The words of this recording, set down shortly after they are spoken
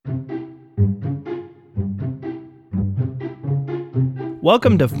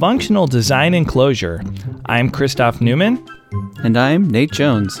Welcome to Functional Design and Clojure. I'm Christoph Newman. And I'm Nate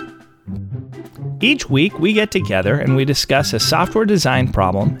Jones. Each week, we get together and we discuss a software design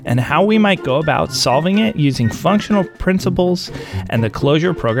problem and how we might go about solving it using functional principles and the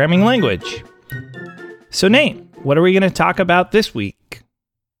Clojure programming language. So Nate, what are we going to talk about this week?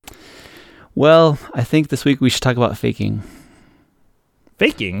 Well, I think this week we should talk about faking.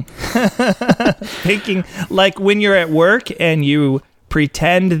 Faking? Faking, like when you're at work and you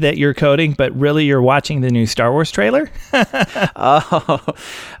pretend that you're coding, but really you're watching the new Star Wars trailer? Oh,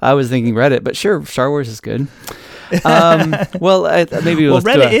 I was thinking Reddit, but sure, Star Wars is good. Maybe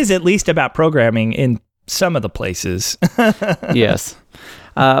Reddit is at least about programming in some of the places. Yes.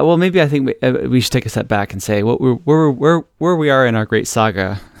 Maybe I think we should take a step back and say where we are in our great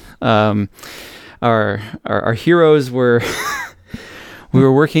saga. Our heroes were. We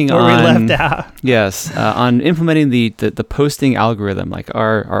were working we left out. Yes, on implementing the posting algorithm, like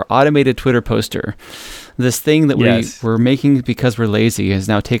our automated Twitter poster. This thing that we were making because we're lazy has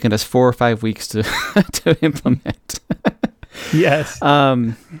now taken us 4 or 5 weeks to to implement. Yes.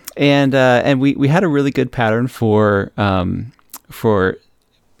 And we had a really good pattern for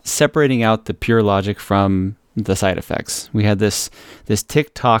separating out the pure logic from the side effects. We had this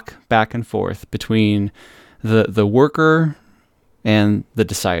tick-tock back and forth between the worker and the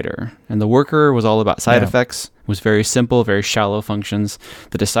decider. And the worker was all about side effects. It was very simple, very shallow functions.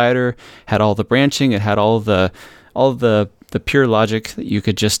 The decider had all the branching. It had all the pure logic that you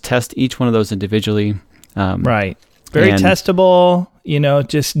could just test each one of those individually. Right. Very testable,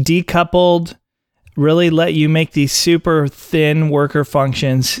 just decoupled, really let you make these super thin worker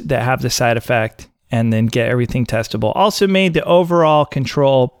functions that have the side effect and then get everything testable. Also made the overall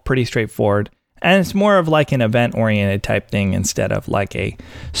control pretty straightforward. And it's more of like an event-oriented type thing instead of like a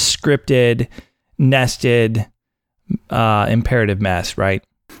scripted, nested, imperative mess, right?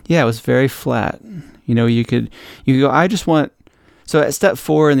 Yeah, it was very flat. You could go, I just want, so at step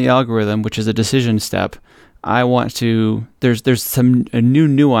 4 in the algorithm, which is a decision step, I want to, there's a new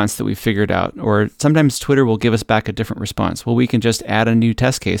nuance that we figured out, or sometimes Twitter will give us back a different response. Well, we can just add a new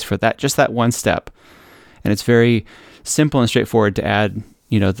test case for that, just that one step. And it's very simple and straightforward to add.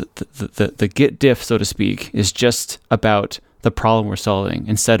 The git diff, so to speak, is just about the problem we're solving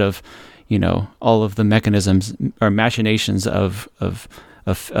instead of, all of the mechanisms or machinations of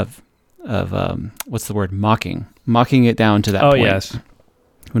what's the word? Mocking it down to that point. Oh, yes.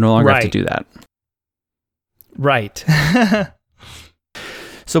 We no longer have to do that. Right.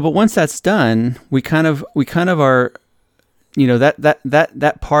 So, but once that's done, we kind of are,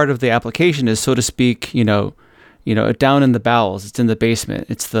 that part of the application is, so to speak, down in the bowels. It's in the basement.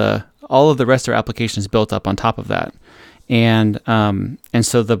 It's all of the rest of our application is built up on top of that. And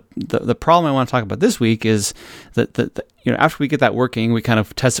so the problem I want to talk about this week is that after we get that working, we kind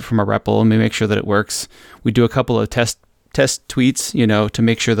of test it from our REPL and we make sure that it works. We do a couple of test tweets, to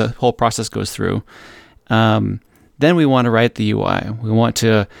make sure the whole process goes through. Then we want to write the UI. We want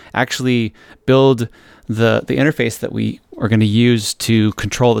to actually build the interface that we are going to use to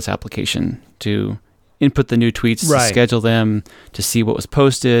control this application, to input the new tweets, to schedule them, to see what was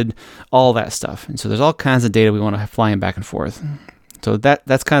posted, all that stuff. And so there's all kinds of data we want to have flying back and forth. So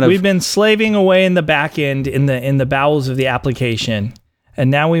that's kind of... We've been slaving away in the back end, in the bowels of the application. And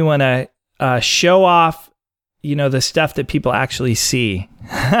now we want to show off, the stuff that people actually see.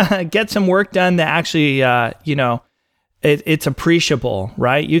 Get some work done that actually, it's appreciable,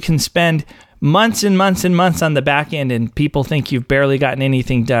 right? You can spend months and months and months on the back end and people think you've barely gotten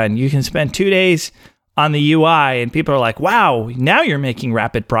anything done. You can spend 2 days on the UI and people are like, wow, now you're making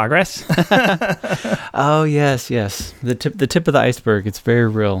rapid progress. Oh, yes. The tip of the iceberg. It's very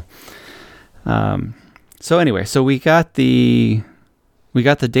real. So anyway, so we got the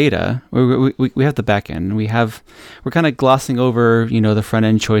data. We have the back end. We're kind of glossing over, the front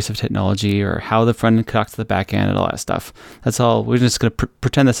end choice of technology or how the front end connects to the back end and all that stuff. That's all. We're just going to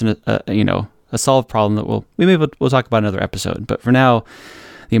pretend that's a solved problem that we'll talk about in another episode. But for now,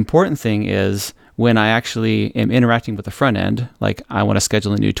 the important thing is when I actually am interacting with the front end, like I want to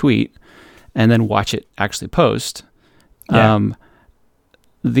schedule a new tweet and then watch it actually post. The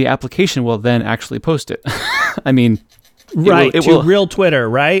application will then actually post it. I mean, it will real Twitter,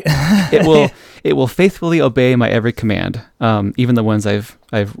 right? it will faithfully obey my every command, even the ones I've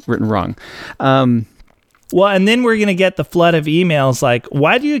written wrong. Well, and then we're going to get the flood of emails like,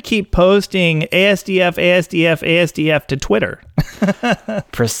 why do you keep posting ASDF to Twitter?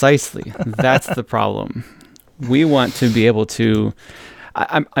 Precisely. That's the problem. We want to be able to,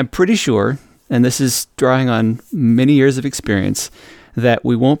 I'm pretty sure, and this is drawing on many years of experience, that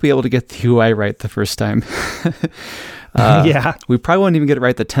we won't be able to get the UI right the first time. Yeah. We probably won't even get it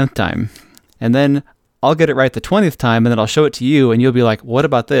right the 10th time. And then I'll get it right the 20th time, and then I'll show it to you, and you'll be like, what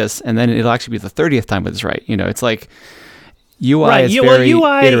about this? And then it'll actually be the 30th time it's right. It's like UI is very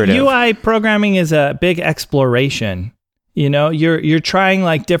iterative. UI programming is a big exploration. You're trying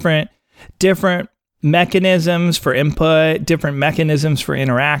like different mechanisms for input, different mechanisms for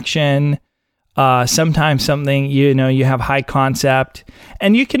interaction. Sometimes something, you have high concept,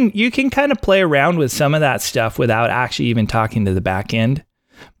 and you can kind of play around with some of that stuff without actually even talking to the back end.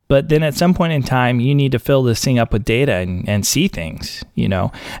 But then at some point in time, you need to fill this thing up with data and see things,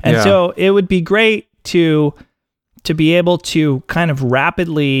 So it would be great to be able to kind of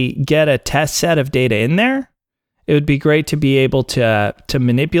rapidly get a test set of data in there. It would be great to be able to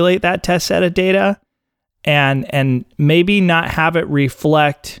manipulate that test set of data and maybe not have it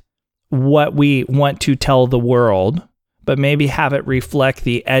reflect what we want to tell the world, but maybe have it reflect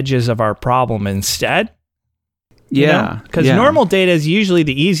the edges of our problem instead. Yeah. Because normal data is usually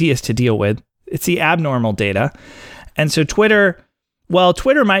the easiest to deal with. It's the abnormal data. And so Twitter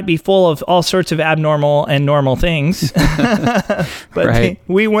might be full of all sorts of abnormal and normal things, but right.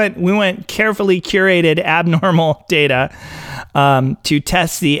 we went carefully curated abnormal data to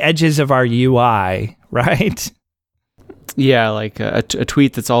test the edges of our UI, right? Yeah, like a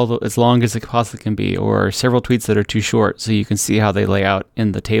tweet that's as long as it possibly can be, or several tweets that are too short so you can see how they lay out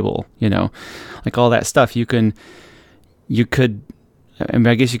in the table, like all that stuff. I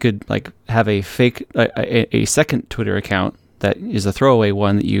guess you could like have a fake, a second Twitter account that is a throwaway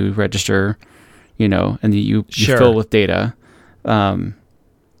one that you register, and you fill with data.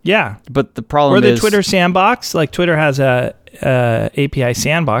 Yeah. But the problem is... Or the is... Twitter sandbox, like Twitter has a API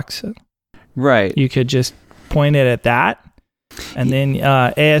sandbox. Right. You could just point it at that, and then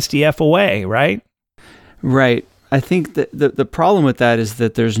ASDF away, right? Right. I think that the problem with that is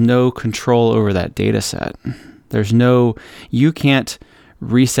that there's no control over that data set. You can't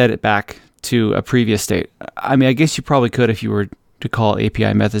reset it back to a previous state. I mean, I guess you probably could if you were to call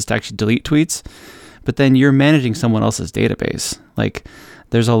API methods to actually delete tweets, but then you're managing someone else's database. Like,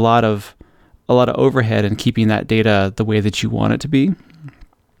 there's a lot of overhead in keeping that data the way that you want it to be.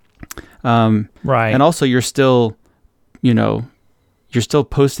 Right. And also you're still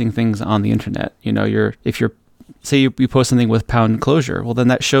posting things on the internet. Say you post something with pound closure, well then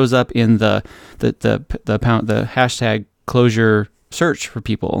that shows up in the hashtag closure search for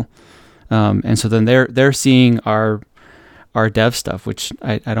people. And so then they're seeing our dev stuff, which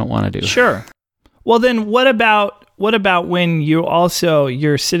I don't want to do. Sure. Well then what about when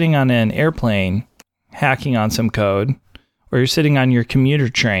you're sitting on an airplane hacking on some code, or you're sitting on your commuter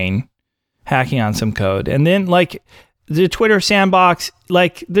train hacking on some code, and then like the Twitter sandbox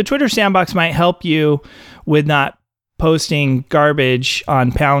might help you with not posting garbage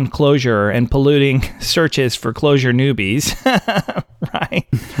on pound closure and polluting searches for closure newbies, right?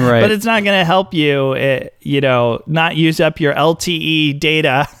 Right. But it's not going to help you, not use up your LTE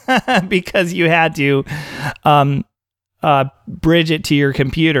data because you had to bridge it to your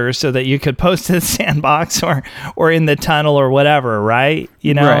computer so that you could post to the sandbox or in the tunnel or whatever, right?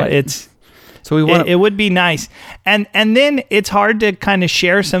 Right. So it would be nice. And then it's hard to kind of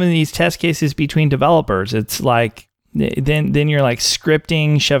share some of these test cases between developers. It's like, then you're like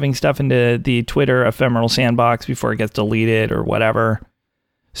scripting, shoving stuff into the Twitter ephemeral sandbox before it gets deleted or whatever.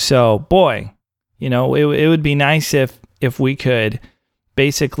 So boy, it would be nice if we could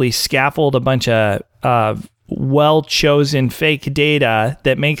basically scaffold a bunch of well-chosen fake data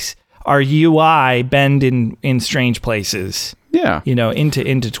that makes our UI bend in strange places. Yeah.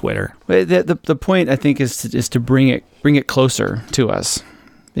 Into Twitter. The point, I think, is to bring it closer to us.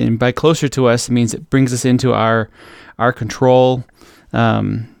 And by closer to us, it means it brings us into our control,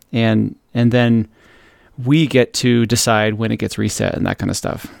 and then we get to decide when it gets reset and that kind of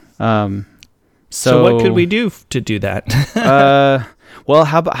stuff. So what could we do to do that? Well,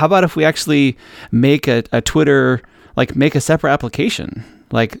 how about if we actually make a Twitter, like make a separate application,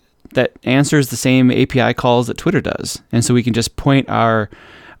 like that answers the same API calls that Twitter does, and so we can just point our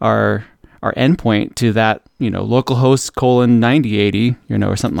endpoint to that, localhost :9080,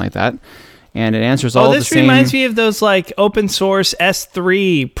 or something like that, and it answers all the same. This reminds me of those like open source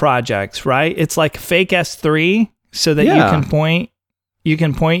S3 projects, right? It's like fake S3, so that you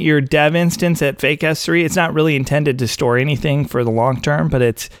can point your dev instance at fake S3. It's not really intended to store anything for the long term, but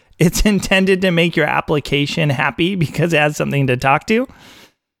it's intended to make your application happy because it has something to talk to.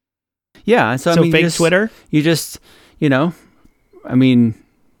 Yeah, so I mean, fake Twitter. You just, it can't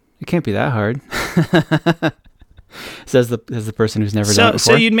be that hard. says the person who's never done it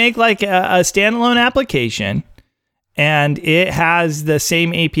before. So you'd make like a standalone application, and it has the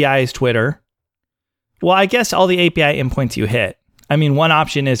same API as Twitter. Well, I guess all the API endpoints you hit. I mean, one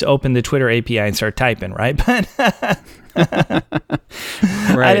option is open the Twitter API and start typing, right? But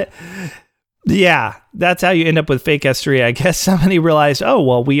Right. yeah, that's how you end up with fake S3. I guess somebody realized, oh,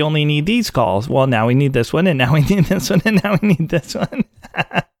 well, we only need these calls. Well, now we need this one, and now we need this one, and now we need this one.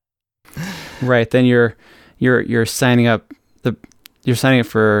 Right. Then you're signing up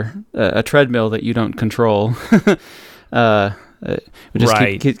for a treadmill that you don't control. It just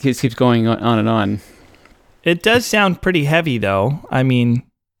Right. keeps going on and on. It does sound pretty heavy, though. I mean,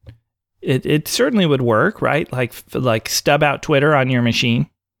 it certainly would work, right? Like stub out Twitter on your machine.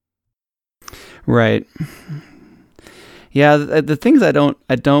 Right. Yeah. The things I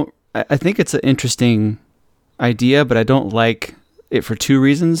think it's an interesting idea, but I don't like it for two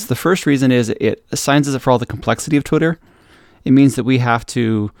reasons. The first reason is it assigns us for all the complexity of Twitter. It means that we have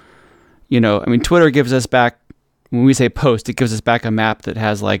to, Twitter gives us back, when we say post, it gives us back a map that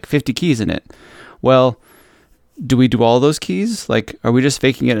has like 50 keys in it. Well, do we do all those keys? Like, are we just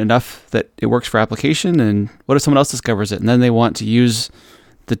faking it enough that it works for application? And what if someone else discovers it and then they want to use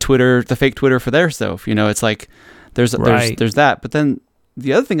the fake Twitter for their stuff? It's like there's that. But then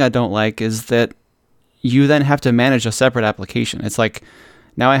the other thing I don't like is that you then have to manage a separate application. It's like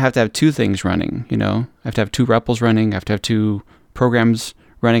now I have to have two things running. I have to have two REPLs running. I have to have two programs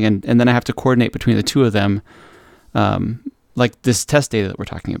running, and then I have to coordinate between the two of them, like this test data that we're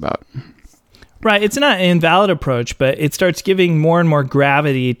talking about. Right. It's not an invalid approach, but it starts giving more and more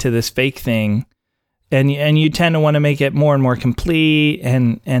gravity to this fake thing. And you tend to want to make it more and more complete.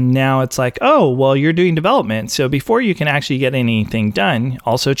 And now it's like, oh, well, you're doing development. So before you can actually get anything done,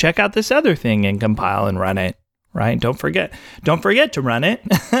 also check out this other thing and compile and run it. Right. Don't forget to run it,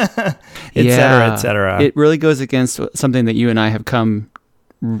 et cetera, et cetera. It really goes against something that you and I have come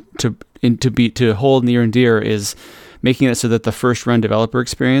to hold near and dear, is making it so that the first run developer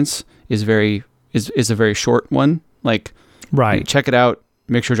experience is a very short one. Like, right. Check it out,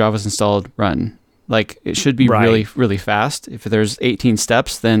 make sure Java's installed, run. Like, it should be really, really fast. If there's 18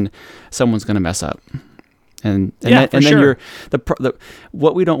 steps, then someone's going to mess up. And then sure.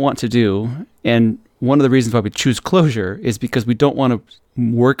 What we don't want to do, and one of the reasons why we choose Clojure, is because we don't want to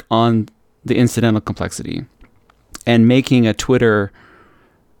work on the incidental complexity. And making a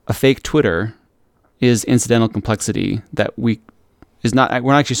fake Twitter is incidental complexity that we're not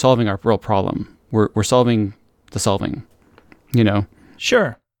actually solving our real problem. We're solving the solving,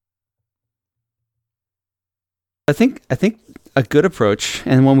 Sure. I think a good approach,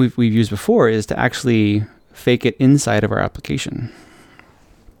 and one we've used before, is to actually fake it inside of our application.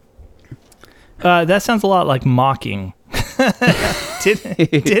 That sounds a lot like mocking.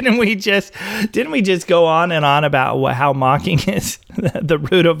 Didn't we just go on and on about how mocking is the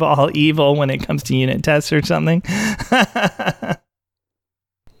root of all evil when it comes to unit tests or something?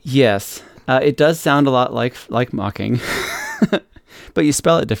 Yes, it does sound a lot like mocking, but you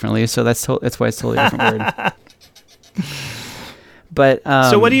spell it differently, so that's why it's a totally different word. But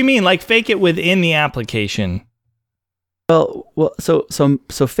so what do you mean, like fake it within the application? Well, so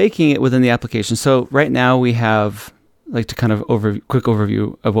faking it within the application. So right now we have, like, to kind of quick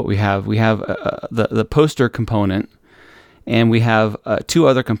overview of what we have. We have the poster component, and we have two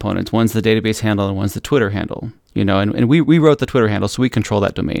other components. One's the database handle, and one's the Twitter handle. And we wrote the Twitter handle, so we control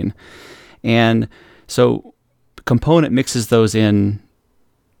that domain. And so the component mixes those in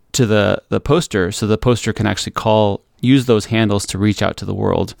to the poster, so the poster can actually use those handles to reach out to the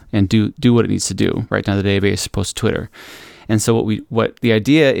world and do what it needs to do, right down to the database, post to Twitter. And so what the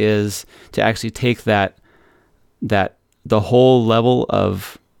idea is to actually take the whole level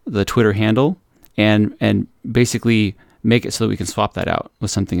of the Twitter handle and basically make it so that we can swap that out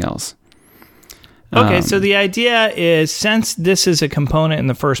with something else. Okay, so the idea is, since this is a component in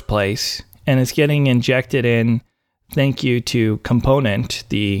the first place and it's getting injected in, thank you to Component,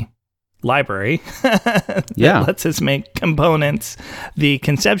 the library that lets us make components the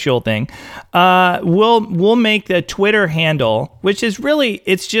conceptual thing, we'll make the Twitter handle, which is really,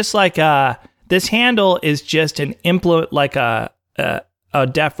 it's just like this handle is just an implement, like a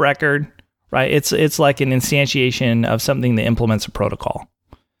def record, right? It's like an instantiation of something that implements a protocol.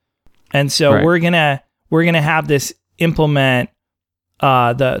 And so we're gonna have this implement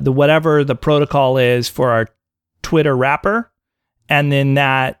the whatever the protocol is for our Twitter wrapper, and then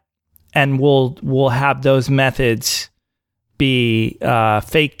we'll have those methods be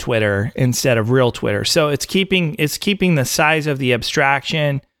fake Twitter instead of real Twitter. So it's keeping the size of the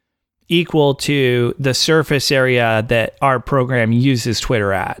abstraction equal to the surface area that our program uses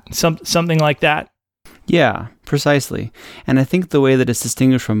Twitter at. Something like that. Yeah, precisely. And I think the way that it's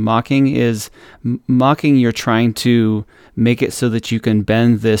distinguished from mocking is mocking, you're trying to make it so that you can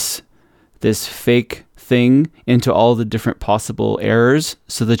bend this fake thing into all the different possible errors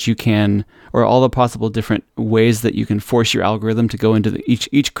so that you can, or all the possible different ways that you can force your algorithm to go into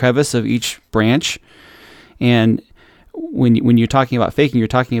each crevice of each branch. And when you're talking about faking, you're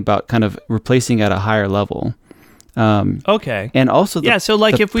talking about kind of replacing at a higher level. Okay. And also, so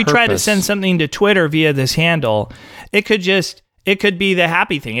like if we try to send something to Twitter via this handle, it could be the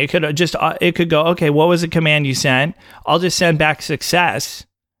happy thing. It could go, okay, what was the command you sent? I'll just send back success,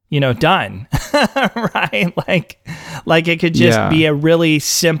 done. Right? Like it could just be a really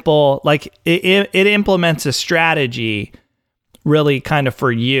simple, like it implements a strategy really kind of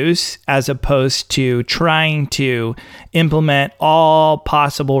for use, as opposed to trying to implement all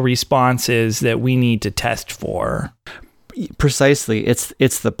possible responses that we need to test for. Precisely.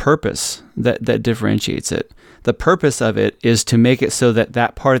 It's the purpose that differentiates it. The purpose of it is to make it so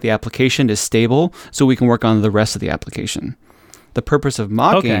that part of the application is stable so we can work on the rest of the application. The purpose of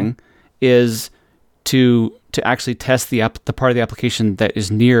mocking is to actually test the part of the application that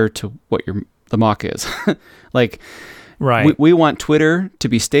is near to what the mock is. Like, right. We want Twitter to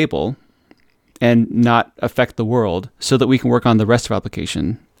be stable and not affect the world so that we can work on the rest of our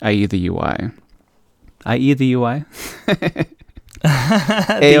application, i.e. the UI. I.e. the UI?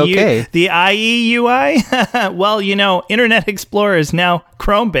 A-okay. The IE UI? Well, Internet Explorer is now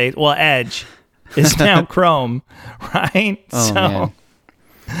Chrome-based. Well, Edge is now Chrome, right? Oh, man.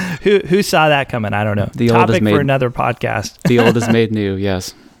 Who saw that coming? I don't know. Topic for another podcast. The old is made new,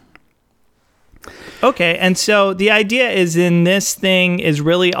 yes. Okay, and so the idea is in this thing is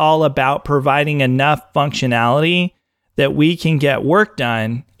really all about providing enough functionality that we can get work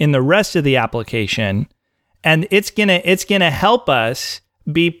done in the rest of the application, and it's gonna help us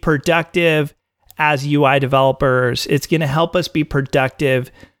be productive as UI developers. It's gonna help us be productive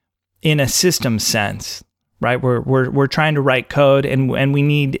in a system sense, right? We're trying to write code, and we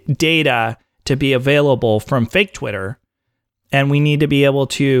need data to be available from fake Twitter. And we need to be able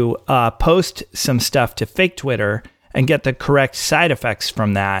to post some stuff to fake Twitter and get the correct side effects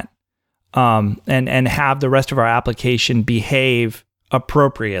from that, and have the rest of our application behave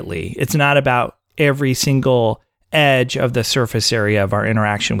appropriately. It's not about every single edge of the surface area of our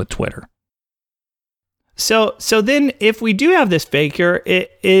interaction with Twitter. So then if we do have this faker,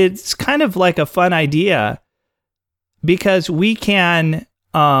 it's kind of like a fun idea, because we can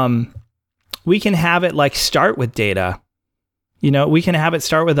have it like start with data. We can have it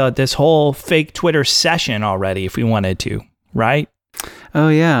start with this whole fake Twitter session already if we wanted to, right? Oh,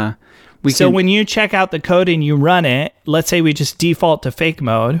 yeah. When you check out the code and you run it, let's say we just default to fake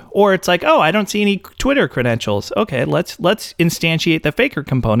mode, or it's like, oh, I don't see any Twitter credentials. Okay, let's instantiate the faker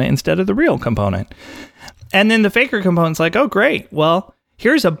component instead of the real component. And then the faker component's like, oh, great. Well,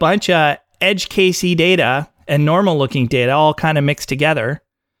 here's a bunch of edge KC data and normal looking data all kind of mixed together.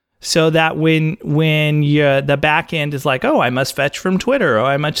 So that when the back end is like, oh, I must fetch from Twitter, or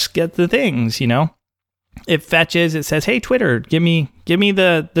I must get the things, it fetches, it says, hey, Twitter, give me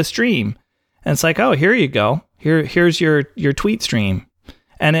the stream. And it's like, oh, here you go. Here's your tweet stream.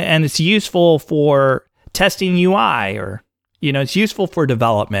 And it's useful for testing UI, or, it's useful for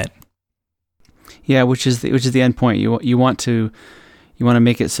development. Yeah, which is the end point. You want to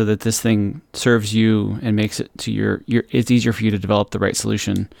make it so that this thing serves you and makes it to it's easier for you to develop the right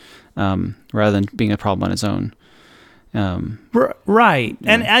solution, rather than being a problem on its own. Right.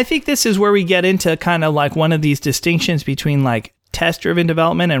 Yeah. And I think this is where we get into kind of like one of these distinctions between like test-driven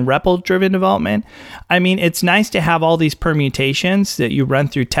development and REPL-driven development. I mean, it's nice to have all these permutations that you run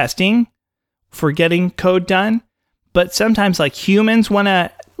through testing for getting code done, but sometimes like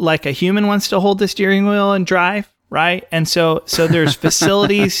a human wants to hold the steering wheel and drive. Right. And so there's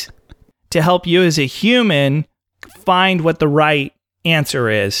facilities to help you as a human find what the right answer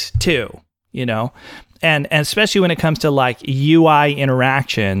is too, and especially when it comes to like UI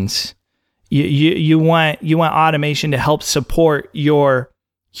interactions, you want automation to help support your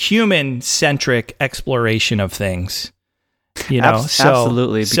human centric exploration of things,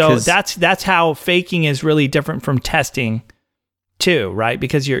 Absolutely. So that's how faking is really different from testing too, right?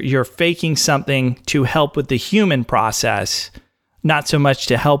 Because you're faking something to help with the human process, not so much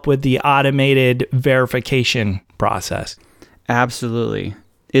to help with the automated verification process. Absolutely.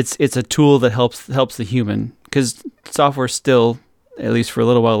 It's a tool that helps the human, because software is still, at least for a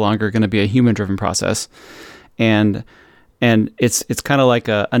little while longer, going to be a human-driven process. And it's kind of like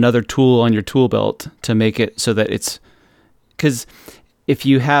another tool on your tool belt to make it so that it's, because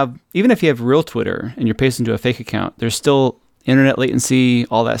even if you have real Twitter and you're pasted into a fake account, there's still internet latency,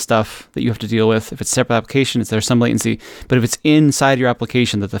 all that stuff that you have to deal with. If it's a separate application, there's some latency. But if it's inside your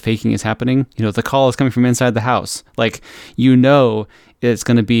application that the faking is happening, the call is coming from inside the house, like, it's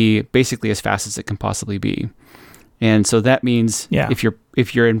going to be basically as fast as it can possibly be. And so that means if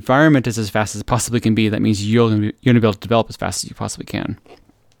your environment is as fast as it possibly can be, that means you're going to be able to develop as fast as you possibly can,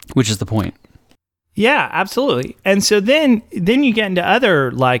 which is the point. Yeah, absolutely. And so then you get into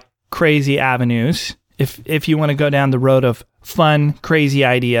other like crazy avenues if you want to go down the road of fun, crazy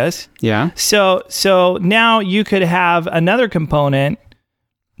ideas. Yeah. So now you could have another component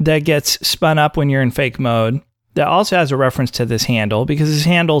that gets spun up when you're in fake mode that also has a reference to this handle, because this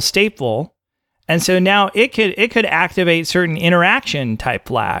handle is stateful. And so now it could activate certain interaction type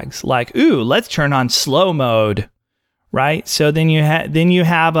flags, like, ooh, let's turn on slow mode, right? So then you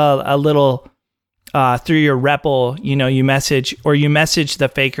have a little through your REPL, you message the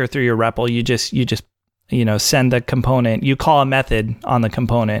faker through your REPL. You just send the component. You call a method on the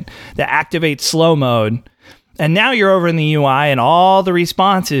component that activates slow mode, and now you're over in the UI, and all the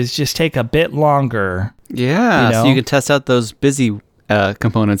responses just take a bit longer. Yeah, so you can test out those busy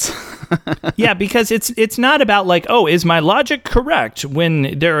components. Yeah, because it's not about like, oh, is my logic correct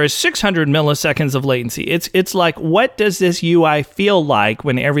when there is 600 milliseconds of latency? It's like, what does this UI feel like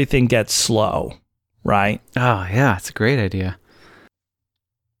when everything gets slow, right? Oh yeah, it's a great idea.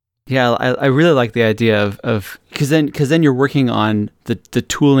 Yeah, I really like the idea of because then you're working on the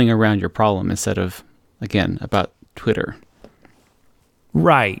tooling around your problem instead of, again, about Twitter.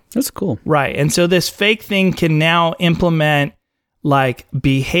 Right. That's cool. Right. And so this fake thing can now implement like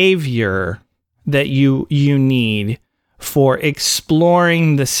behavior that you need for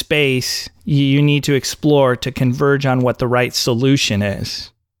exploring the space you need to explore to converge on what the right solution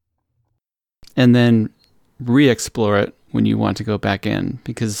is. And then re-explore it when you want to go back in,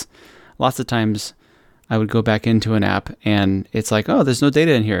 because lots of times I would go back into an app and it's like, oh, there's no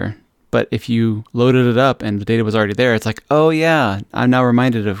data in here. But if you loaded it up and the data was already there, it's like, oh yeah, I'm now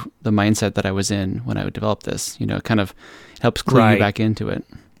reminded of the mindset that I was in when I would develop this. It kind of helps clue you back into it.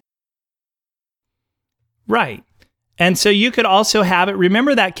 Right. And so you could also have it.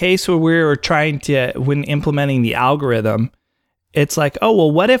 Remember that case where we were when implementing the algorithm, it's like, oh,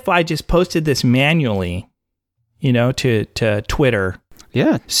 well, what if I just posted this manually, to Twitter?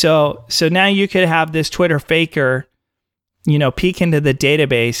 Yeah. So now you could have this Twitter faker, peek into the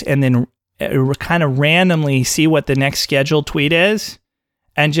database and then kind of randomly see what the next scheduled tweet is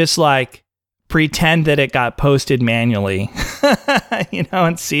and just like pretend that it got posted manually,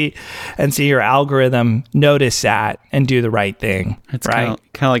 and see your algorithm notice that and do the right thing. It's right?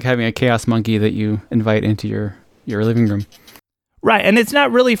 kind of like having a chaos monkey that you invite into your living room. Right. And it's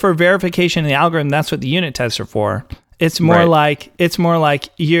not really for verification of the algorithm. That's what the unit tests are for. It's more like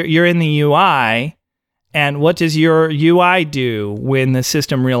you're in the UI. And what does your UI do when the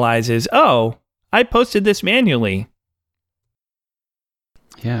system realizes, oh, I posted this manually?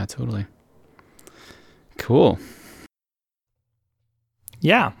 Yeah, totally. Cool.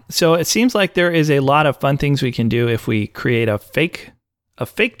 Yeah. So it seems like there is a lot of fun things we can do if we create a fake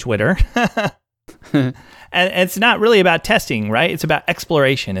Twitter. And it's not really about testing, right? It's about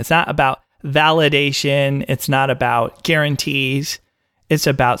exploration. It's not about validation. It's not about guarantees. It's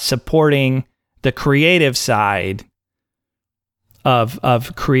about supporting the creative side of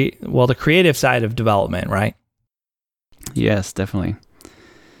the creative side of development, right? Yes, definitely.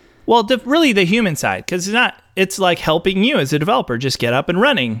 Well, really the human side, because it's like helping you as a developer just get up and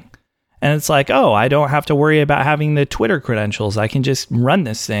running. And it's like, oh, I don't have to worry about having the Twitter credentials. I can just run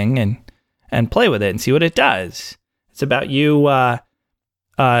this thing and play with it and see what it does. It's about you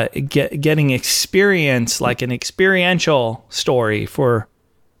getting experience, like an experiential story for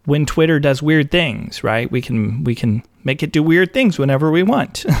when Twitter does weird things, right? We can make it do weird things whenever we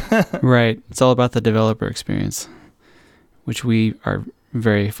want. Right. It's all about the developer experience, which we are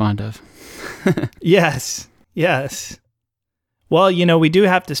very fond of. Yes. Well, we do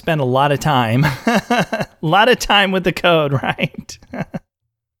have to spend a lot of time, with the code, right?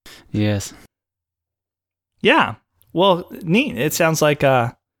 Yes. Yeah. Well, neat. It sounds like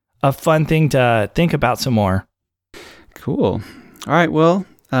a fun thing to think about some more. Cool. All right. Well,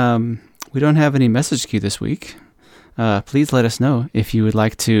 we don't have any message queue this week. Please let us know if you would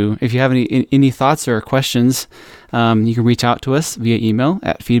like to. If you have any thoughts or questions, you can reach out to us via email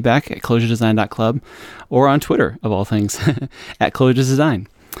at feedback@clojuredesign.club or on Twitter, of all things, at @clojuredesign.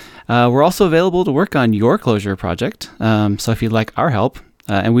 We're also available to work on your Clojure project. So if you'd like our help,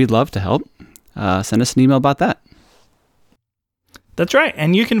 and we'd love to help, send us an email about that. That's right.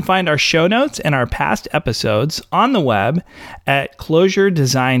 And you can find our show notes and our past episodes on the web at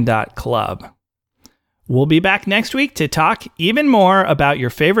clojuredesign.club. We'll be back next week to talk even more about your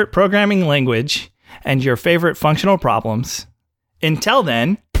favorite programming language and your favorite functional problems. Until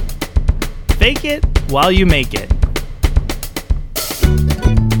then, fake it while you make it.